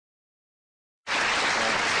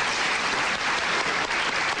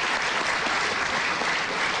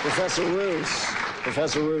Professor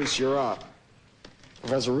Roos, you're up.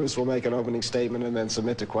 Professor Roos will make an opening statement and then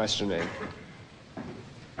submit to questioning.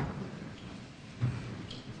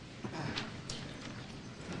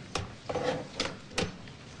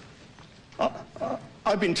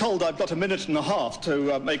 I've been told I've got a minute and a half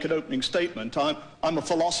to make an opening statement. I'm a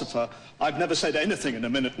philosopher. I've never said anything in a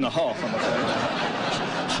minute and a half, I'm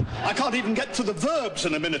afraid. I can't even get to the verbs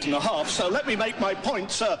in a minute and a half, so let me make my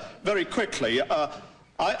points very quickly.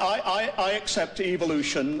 I accept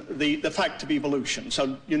evolution, the fact of evolution,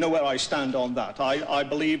 so you know where I stand on that. I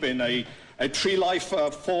believe in a tree life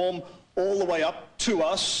form all the way up to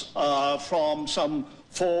us from some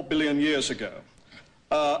 4 billion years ago.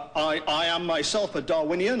 I am myself a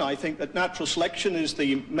Darwinian. I think that natural selection is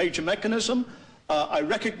the major mechanism. I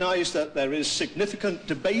recognize that there is significant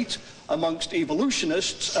debate amongst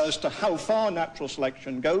evolutionists as to how far natural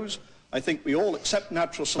selection goes. I think we all accept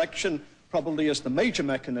natural selection probably as the major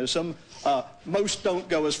mechanism. Most don't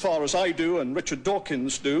go as far as I do and Richard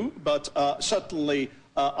Dawkins do, but certainly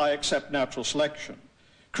I accept natural selection.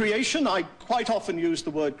 Creation, I quite often use the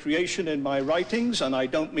word creation in my writings, and I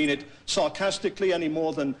don't mean it sarcastically any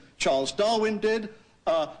more than Charles Darwin did.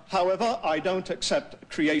 However, I don't accept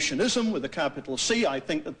creationism with a capital C. I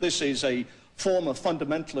think that this is a form of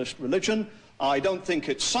fundamentalist religion. I don't think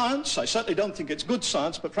it's science. I certainly don't think it's good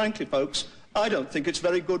science, but frankly, folks, I don't think it's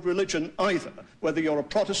very good religion either, whether you're a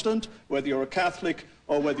Protestant, whether you're a Catholic,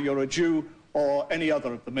 or whether you're a Jew, or any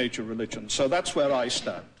other of the major religions. So that's where I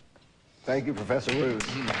stand. Thank you, Professor Roos.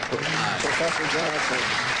 Professor Johnson.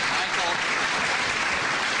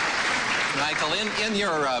 Michael, in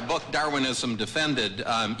your book, Darwinism Defended,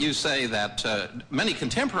 you say that many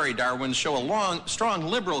contemporary Darwins show a strong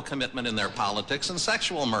liberal commitment in their politics and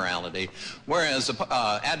sexual morality, whereas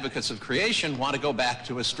advocates of creation want to go back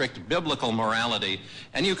to a strict biblical morality.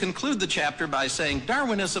 And you conclude the chapter by saying,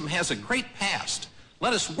 Darwinism has a great past.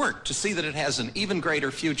 Let us work to see that it has an even greater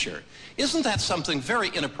future. Isn't that something very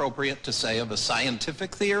inappropriate to say of a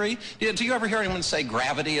scientific theory? Do you ever hear anyone say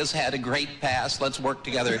gravity has had a great past? Let's work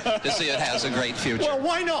together to see it has a great future. Well,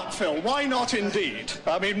 why not, Phil? Why not indeed?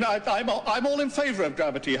 I mean, I'm all in favor of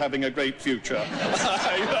gravity having a great future.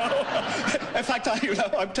 You know? In fact,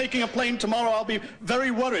 I'm taking a plane tomorrow. I'll be very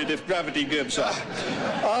worried if gravity gives up.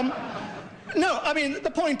 No, I mean,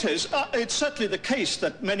 the point is, it's certainly the case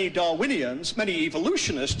that many Darwinians, many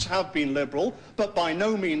evolutionists have been liberal, but by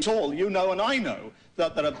no means all. You know and I know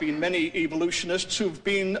that there have been many evolutionists who've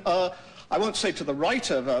been, I won't say to the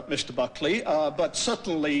right of Mr. Buckley, but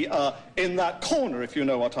certainly in that corner, if you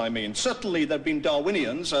know what I mean. Certainly there have been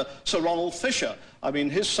Darwinians, Sir Ronald Fisher. I mean,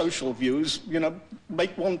 his social views, you know,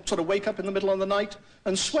 make one sort of wake up in the middle of the night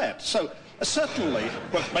and sweat. So certainly,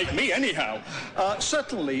 well, make me anyhow,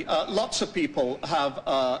 certainly lots of people have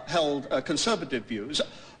held conservative views.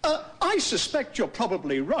 I suspect you're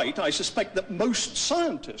probably right. I suspect that most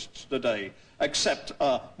scientists today accept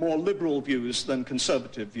more liberal views than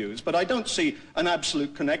conservative views, but I don't see an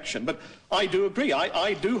absolute connection. But I do agree.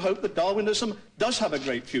 I do hope that Darwinism does have a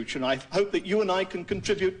great future, and I hope that you and I can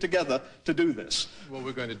contribute together to do this. Well,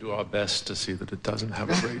 we're going to do our best to see that it doesn't have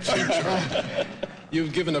a great future.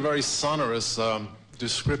 You've given a very sonorous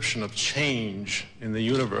description of change in the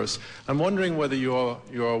universe. I'm wondering whether your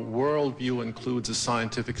worldview includes a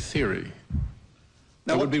scientific theory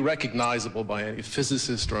that would be recognizable by any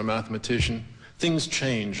physicist or a mathematician. Things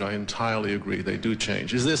change, I entirely agree, they do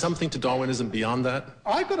change. Is there something to Darwinism beyond that?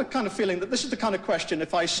 I've got a kind of feeling that this is the kind of question,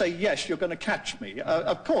 if I say yes, you're going to catch me.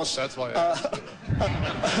 Of course. That's why I asked.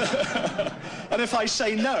 And if I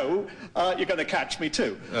say no, you're going to catch me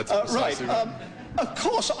too. That's precisely right. Of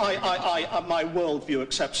course, my worldview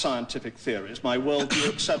accepts scientific theories. My worldview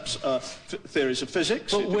accepts theories of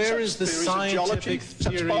physics. But where is the scientific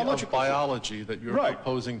theory of biology that you're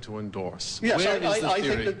proposing to endorse? Yes, where is the I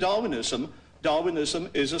theory? think that Darwinism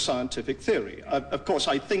is a scientific theory. Of course,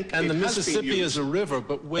 I think and the Mississippi is a river,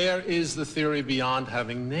 but where is the theory beyond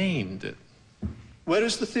having named it? Where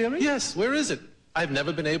is the theory? Yes, where is it? I've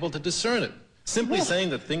never been able to discern it. Simply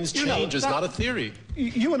saying that things change is not a theory.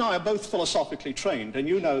 You and I are both philosophically trained, and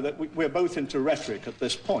you know that we're both into rhetoric at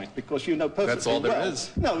this point, because you know perfectly well... That's all there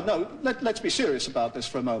is. No, let's be serious about this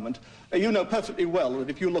for a moment. You know perfectly well that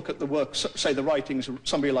if you look at the work, say the writings of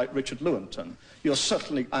somebody like Richard Lewontin, you're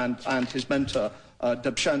certainly, and his mentor,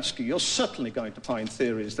 Dobzhansky, you're certainly going to find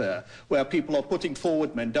theories there where people are putting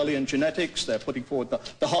forward Mendelian genetics, they're putting forward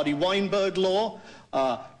the Hardy-Weinberg law,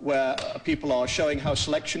 where people are showing how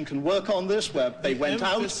selection can work on this, where they went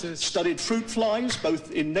out, studied fruit flies,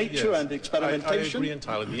 both in nature and experimentation. I agree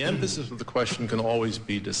entirely. The emphasis of the question can always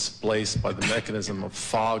be displaced by the mechanism of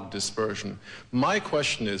fog dispersion. My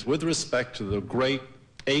question is, with respect to the great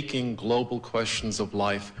aching global questions of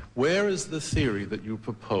life, where is the theory that you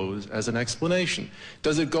propose as an explanation?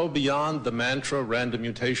 Does it go beyond the mantra, random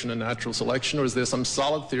mutation and natural selection, or is there some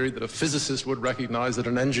solid theory that a physicist would recognize that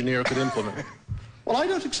an engineer could implement? Well, I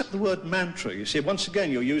don't accept the word mantra. You see, once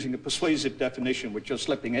again, you're using a persuasive definition which you're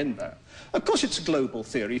slipping in there. Of course, it's a global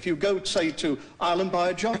theory. If you go, say, to island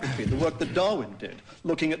biogeography, the work that Darwin did,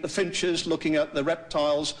 looking at the finches, looking at the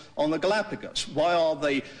reptiles on the Galapagos, why are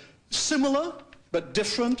they similar but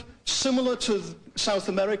different, similar to South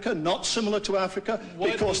America, not similar to Africa?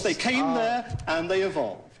 Because they came there and they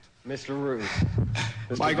evolved. Mr. Roos.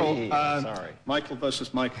 Michael, sorry. Michael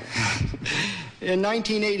versus Michael. In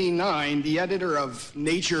 1989, the editor of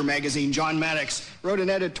Nature magazine, John Maddox, wrote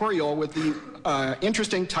an editorial with the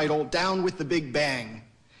interesting title, Down with the Big Bang.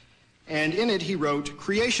 And in it he wrote,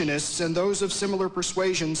 creationists and those of similar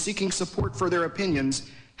persuasion seeking support for their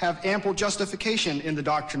opinions have ample justification in the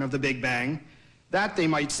doctrine of the Big Bang. That, they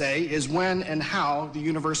might say, is when and how the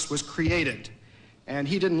universe was created. And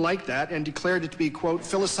he didn't like that and declared it to be, quote,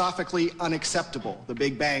 philosophically unacceptable, the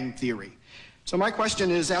Big Bang theory. So my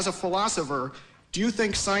question is, as a philosopher, do you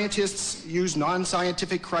think scientists use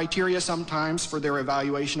non-scientific criteria sometimes for their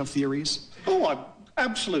evaluation of theories? Oh,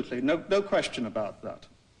 absolutely. No question about that.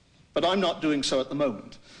 But I'm not doing so at the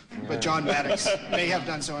moment. But John Maddox may have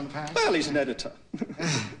done so in the past. Well, he's an editor.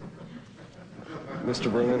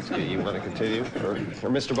 Mr. Berlinski, you want to continue? Or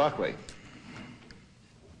Mr. Buckley?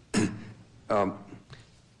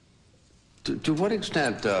 To what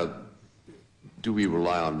extent do we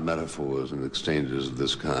rely on metaphors and exchanges of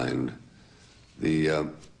this kind?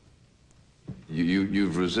 You've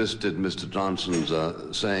resisted Mr. Johnson's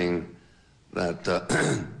saying that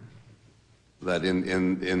that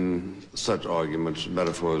in such arguments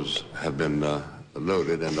metaphors have been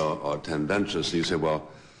loaded and are tendentious. You say, well,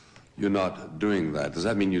 you're not doing that. Does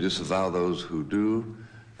that mean you disavow those who do,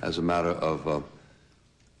 as a matter of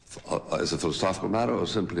as a philosophical matter, or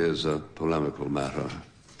simply as a polemical matter?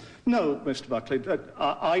 No, Mr. Buckley.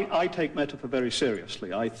 I take metaphor very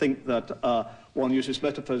seriously. I think that one uses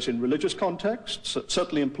metaphors in religious contexts,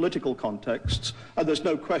 certainly in political contexts, and there's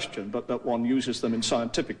no question but that one uses them in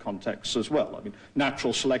scientific contexts as well. I mean,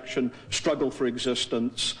 natural selection, struggle for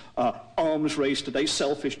existence, arms race today,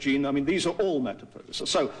 selfish gene, I mean, these are all metaphors.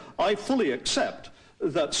 So I fully accept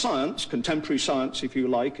that science, contemporary science, if you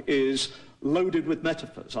like, is loaded with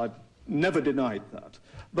metaphors. I've never denied that.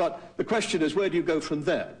 But the question is, where do you go from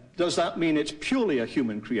there? Does that mean it's purely a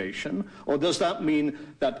human creation, or does that mean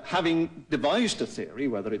that having devised a theory,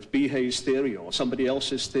 whether it's Behe's theory or somebody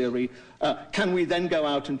else's theory, can we then go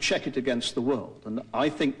out and check it against the world? And I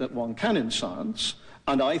think that one can in science,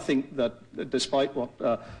 and I think that, despite what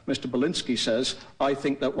Mr. Berlinski says, I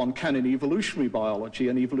think that one can in evolutionary biology,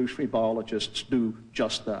 and evolutionary biologists do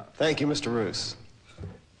just that. Thank you, Mr. Roos.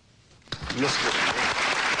 Mr.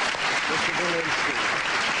 Berlinski.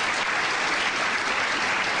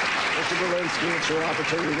 Mr. Berlinski, it's your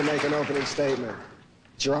opportunity to make an opening statement.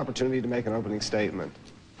 It's your opportunity to make an opening statement.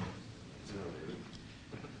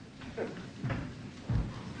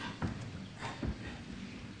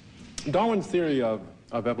 Darwin's theory of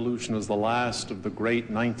evolution is the last of the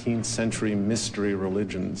great 19th century mystery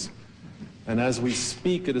religions. And as we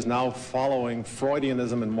speak, it is now following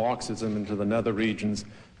Freudianism and Marxism into the nether regions.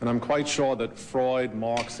 And I'm quite sure that Freud,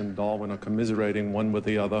 Marx, and Darwin are commiserating one with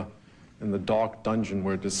the other in the dark dungeon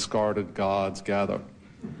where discarded gods gather.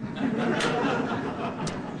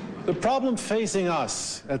 The problem facing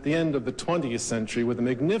us at the end of the 20th century, with a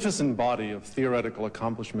magnificent body of theoretical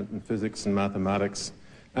accomplishment in physics and mathematics,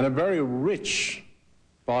 and a very rich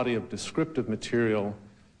body of descriptive material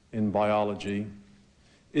in biology,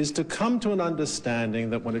 is to come to an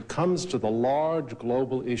understanding that when it comes to the large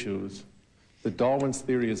global issues that Darwin's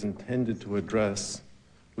theory is intended to address,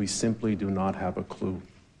 we simply do not have a clue.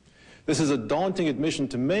 This is a daunting admission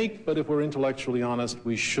to make, but if we're intellectually honest,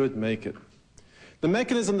 we should make it. The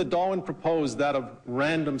mechanism that Darwin proposed, that of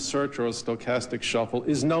random search or a stochastic shuffle,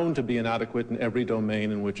 is known to be inadequate in every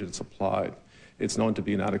domain in which it's applied. It's known to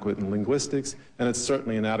be inadequate in linguistics, and it's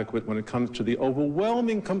certainly inadequate when it comes to the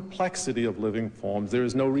overwhelming complexity of living forms. There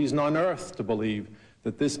is no reason on earth to believe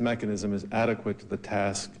that this mechanism is adequate to the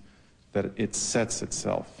task that it sets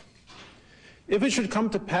itself. If it should come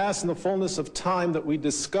to pass in the fullness of time that we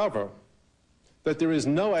discover that there is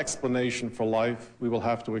no explanation for life, we will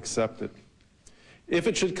have to accept it. If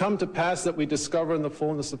it should come to pass that we discover in the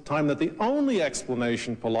fullness of time that the only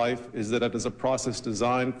explanation for life is that it is a process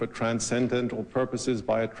designed for transcendental purposes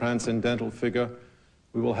by a transcendental figure,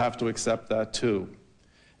 we will have to accept that too.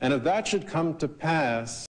 And if that should come to pass,